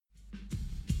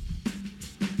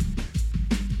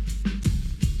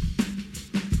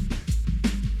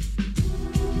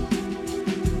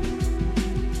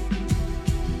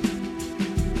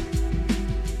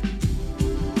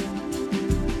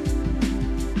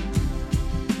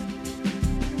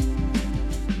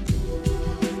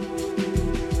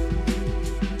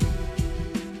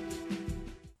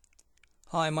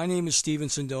Hi, my name is Steven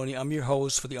Sindoni. I'm your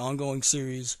host for the ongoing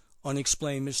series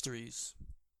Unexplained Mysteries.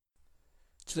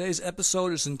 Today's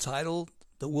episode is entitled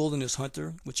The Wilderness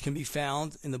Hunter, which can be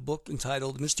found in the book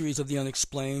entitled Mysteries of the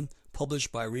Unexplained,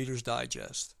 published by Reader's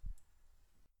Digest.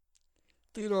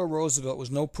 Theodore Roosevelt was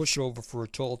no pushover for a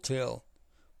tall tale,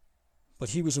 but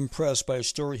he was impressed by a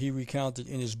story he recounted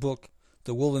in his book,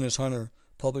 The Wilderness Hunter,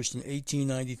 published in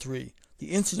 1893. The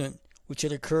incident, which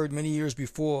had occurred many years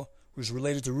before, was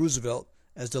related to Roosevelt,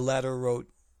 as the latter wrote,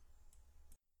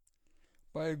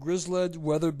 by a grizzled,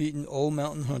 weather-beaten old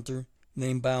mountain hunter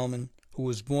named Bauman, who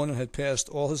was born and had passed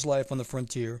all his life on the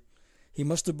frontier. He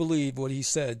must have believed what he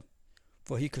said,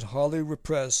 for he could hardly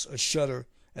repress a shudder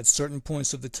at certain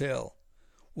points of the tale.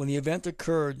 When the event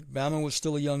occurred, Bauman was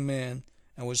still a young man,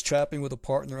 and was trapping with a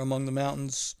partner among the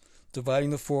mountains, dividing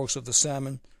the forks of the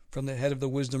Salmon from the head of the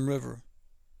Wisdom River.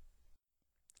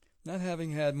 Not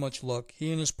having had much luck,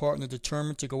 he and his partner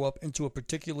determined to go up into a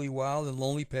particularly wild and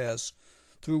lonely pass,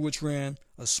 through which ran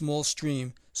a small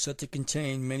stream said to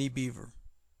contain many beaver.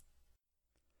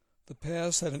 The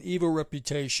pass had an evil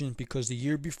reputation because the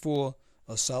year before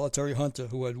a solitary hunter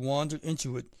who had wandered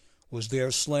into it was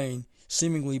there slain,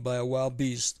 seemingly by a wild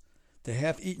beast, the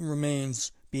half-eaten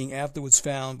remains being afterwards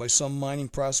found by some mining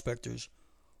prospectors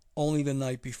only the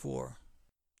night before.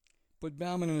 But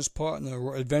Bauman and his partner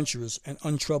were adventurous and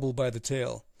untroubled by the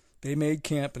tale. They made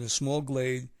camp in a small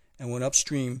glade and went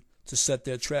upstream to set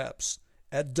their traps.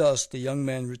 At dusk the young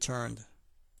men returned.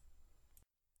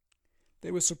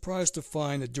 They were surprised to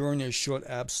find that during their short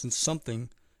absence something,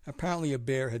 apparently a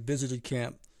bear, had visited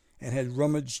camp and had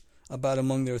rummaged about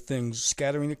among their things,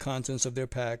 scattering the contents of their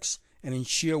packs and in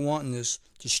sheer wantonness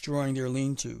destroying their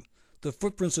lean-to. The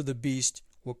footprints of the beast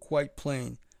were quite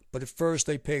plain, but at first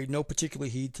they paid no particular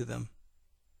heed to them.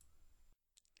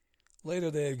 Later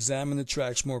they examined the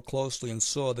tracks more closely and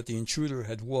saw that the intruder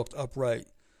had walked upright,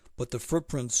 but the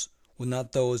footprints were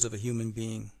not those of a human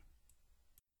being.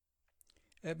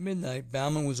 At midnight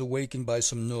Bauman was awakened by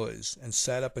some noise, and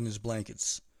sat up in his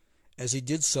blankets. As he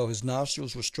did so, his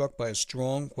nostrils were struck by a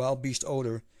strong wild beast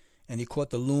odor, and he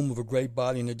caught the loom of a great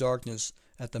body in the darkness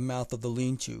at the mouth of the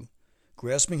lean-to.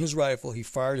 Grasping his rifle, he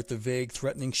fired at the vague,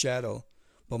 threatening shadow,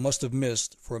 but must have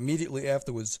missed, for immediately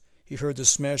afterwards he heard the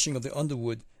smashing of the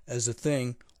underwood as the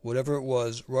thing, whatever it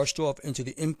was, rushed off into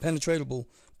the impenetrable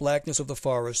blackness of the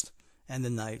forest and the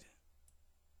night.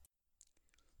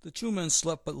 The two men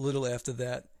slept but little after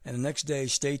that, and the next day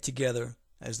stayed together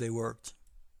as they worked.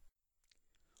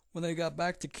 When they got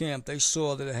back to camp, they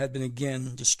saw that it had been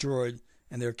again destroyed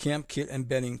and their camp kit and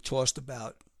bedding tossed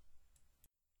about.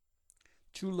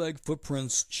 Two-leg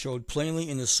footprints showed plainly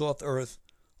in the soft earth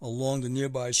along the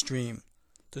nearby stream.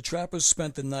 The trappers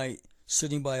spent the night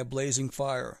sitting by a blazing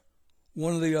fire,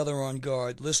 one or the other on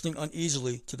guard, listening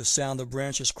uneasily to the sound of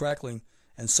branches crackling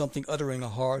and something uttering a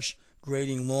harsh,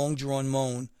 grating, long-drawn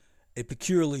moan, a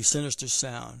peculiarly sinister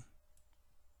sound.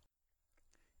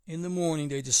 In the morning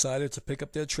they decided to pick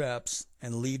up their traps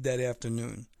and leave that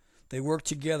afternoon. They worked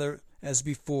together as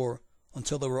before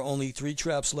until there were only 3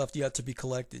 traps left yet to be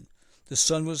collected. The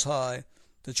sun was high.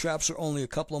 The traps were only a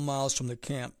couple of miles from the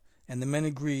camp, and the men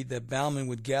agreed that Bauman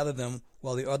would gather them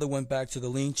while the other went back to the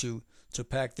lean-to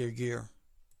pack their gear.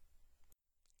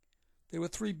 There were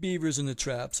 3 beavers in the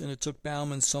traps, and it took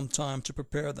Bauman some time to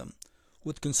prepare them.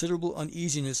 With considerable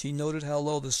uneasiness he noted how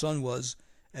low the sun was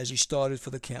as he started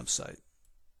for the campsite.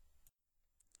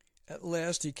 At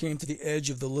last he came to the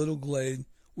edge of the little glade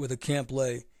where the camp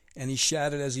lay, and he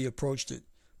shouted as he approached it,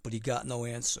 but he got no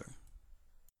answer.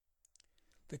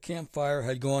 The campfire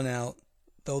had gone out,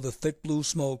 though the thick blue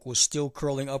smoke was still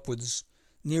curling upwards.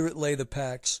 Near it lay the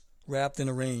packs, wrapped and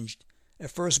arranged.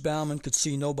 At first Bauman could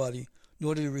see nobody,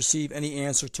 nor did he receive any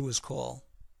answer to his call.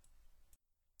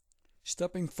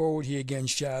 Stepping forward he again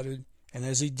shouted, and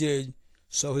as he did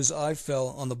so his eye fell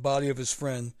on the body of his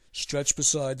friend, stretched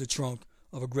beside the trunk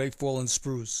of a great fallen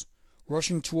spruce.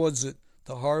 Rushing towards it,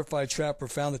 the horrified trapper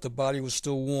found that the body was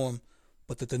still warm,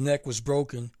 but that the neck was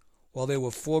broken, while there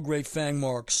were 4 great fang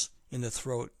marks in the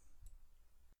throat.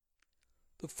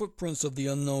 The footprints of the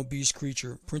unknown beast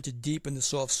creature, printed deep in the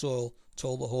soft soil,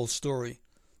 told the whole story.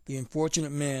 The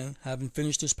unfortunate man, having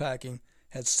finished his packing,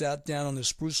 had sat down on the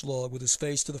spruce log with his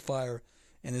face to the fire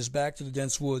and his back to the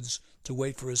dense woods to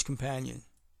wait for his companion.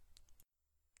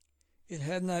 It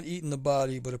had not eaten the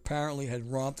body, but apparently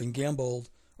had romped and gamboled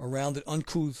around it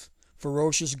uncouth,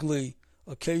 ferocious glee,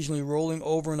 occasionally rolling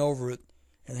over and over it,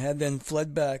 and had then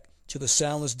fled back to the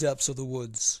soundless depths of the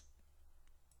woods.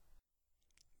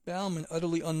 Bauman,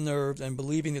 utterly unnerved and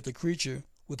believing that the creature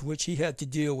with which he had to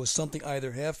deal was something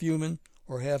either half human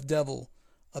or half devil,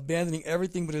 abandoning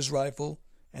everything but his rifle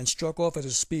and struck off at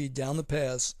his speed down the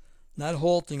pass, not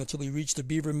halting until he reached the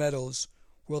beaver meadows,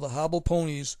 where the hobbled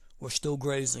ponies were still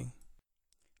grazing.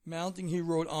 Mounting, he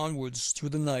rode onwards through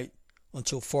the night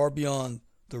until far beyond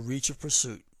the reach of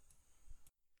pursuit.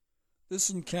 This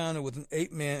encounter with an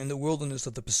ape-man in the wilderness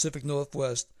of the Pacific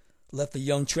Northwest left the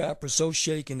young trapper so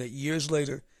shaken that years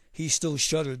later he still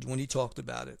shuddered when he talked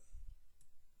about it.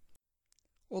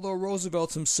 Although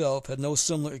Roosevelt himself had no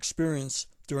similar experience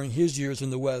during his years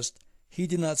in the West, he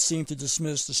did not seem to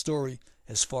dismiss the story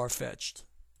as far-fetched.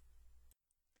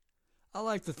 I'd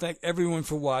like to thank everyone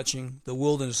for watching The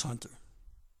Wilderness Hunter.